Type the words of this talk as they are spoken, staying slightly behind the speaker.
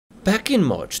Back in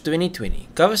March 2020,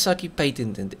 Kawasaki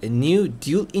patented a new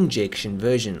dual injection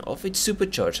version of its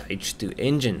supercharged H2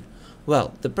 engine.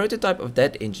 Well, the prototype of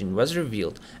that engine was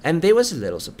revealed and there was a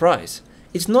little surprise.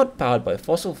 It's not powered by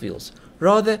fossil fuels,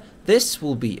 rather this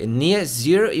will be a near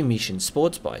zero emission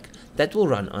sports bike that will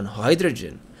run on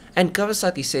hydrogen. And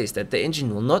Kawasaki says that the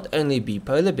engine will not only be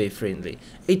polar bear friendly,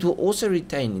 it will also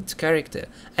retain its character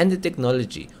and the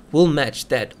technology will match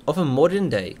that of a modern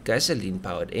day gasoline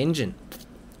powered engine.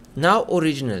 Now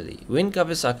originally, when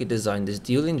Kawasaki designed this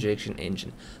dual injection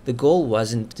engine, the goal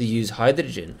wasn't to use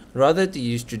hydrogen, rather to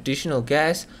use traditional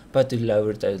gas but to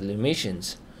lower total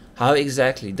emissions. How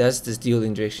exactly does this dual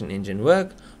injection engine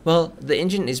work? Well, the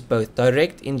engine is both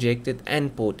direct injected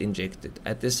and port injected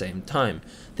at the same time.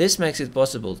 This makes it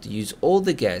possible to use all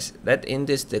the gas that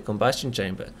enters the combustion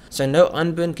chamber, so no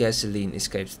unburned gasoline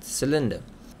escapes the cylinder.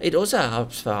 It also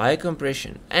helps for high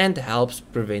compression and helps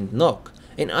prevent knock.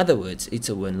 In other words, it's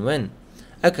a win-win.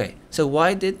 Okay, so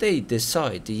why did they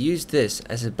decide to use this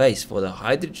as a base for the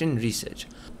hydrogen research?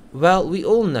 Well, we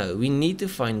all know we need to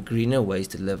find greener ways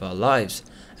to live our lives.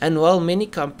 And while many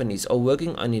companies are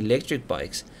working on electric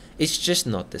bikes, it's just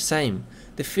not the same.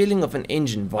 The feeling of an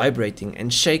engine vibrating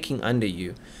and shaking under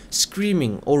you,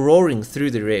 screaming or roaring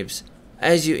through the revs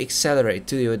as you accelerate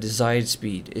to your desired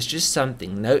speed is just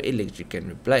something no electric can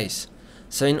replace.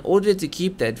 So in order to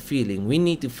keep that feeling, we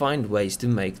need to find ways to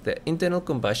make the internal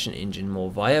combustion engine more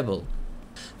viable.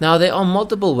 Now there are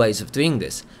multiple ways of doing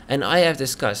this, and I have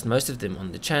discussed most of them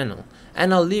on the channel,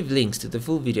 and I'll leave links to the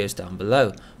full videos down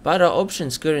below, but our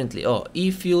options currently are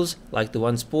e-fuels like the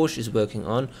ones Porsche is working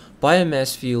on,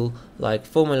 biomass fuel like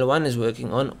Formula 1 is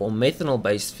working on, or methanol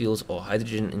based fuels or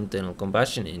hydrogen internal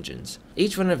combustion engines.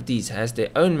 Each one of these has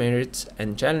their own merits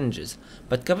and challenges,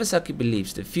 but Kawasaki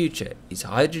believes the future is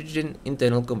hydrogen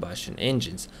internal combustion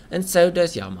engines, and so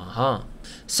does Yamaha.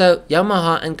 So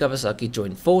Yamaha and Kawasaki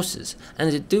join forces,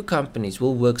 and the two companies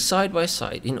will work side by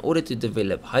side in order to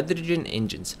develop hydrogen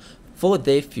engines for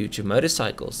their future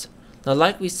motorcycles. Now,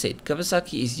 like we said,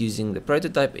 Kawasaki is using the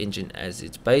prototype engine as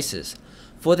its basis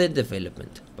for their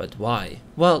development. But why?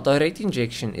 Well, direct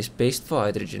injection is best for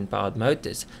hydrogen powered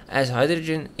motors, as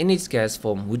hydrogen in its gas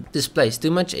form would displace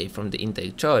too much air from the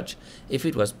intake charge if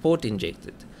it was port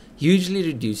injected, hugely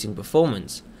reducing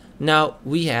performance. Now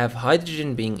we have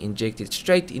hydrogen being injected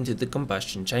straight into the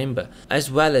combustion chamber, as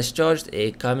well as charged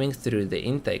air coming through the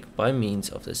intake by means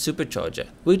of the supercharger,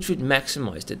 which would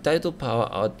maximize the total power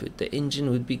output the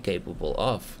engine would be capable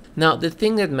of. Now the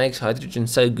thing that makes hydrogen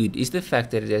so good is the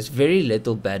fact that it has very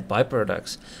little bad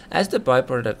byproducts, as the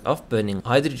byproduct of burning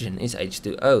hydrogen is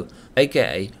H2O,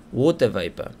 aka water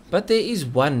vapor. But there is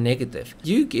one negative: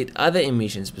 you get other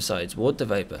emissions besides water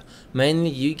vapor, mainly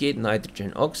you get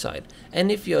nitrogen oxide, and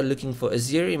if you are looking for a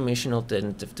zero emission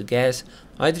alternative to gas,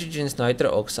 hydrogen's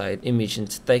nitrous oxide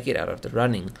emissions take it out of the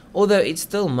running, although it's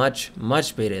still much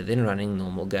better than running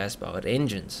normal gas powered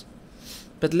engines.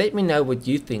 But let me know what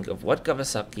you think of what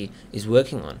Kawasaki is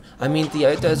working on. I mean,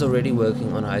 Toyota is already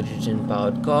working on hydrogen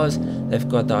powered cars. They've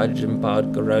got the hydrogen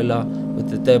powered Corolla with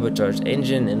the turbocharged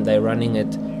engine, and they're running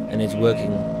it and it's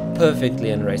working perfectly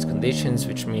in race conditions,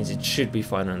 which means it should be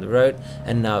fine on the road.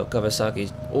 And now Kawasaki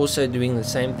is also doing the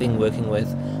same thing, working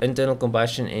with internal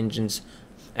combustion engines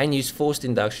and use forced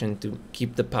induction to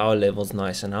keep the power levels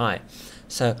nice and high.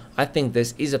 So I think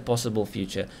this is a possible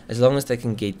future, as long as they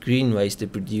can get green ways to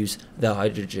produce the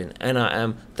hydrogen, and I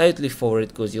am totally for it,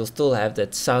 because you'll still have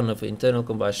that sound of an internal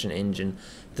combustion engine,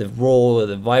 the roar,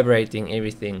 the vibrating,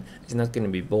 everything. It's not going to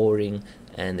be boring,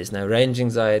 and there's no range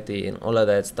anxiety and all of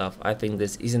that stuff. I think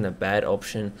this isn't a bad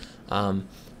option, and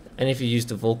if you use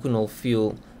the volcanol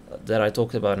fuel that I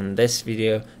talked about in this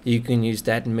video, you can use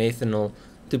that methanol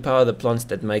to power the plants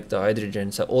that make the hydrogen.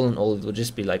 So all in all, it will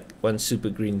just be like one super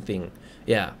green thing.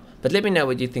 Yeah, but let me know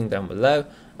what you think down below.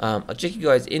 I'll check you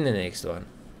guys in the next one.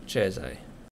 Cheers, eh?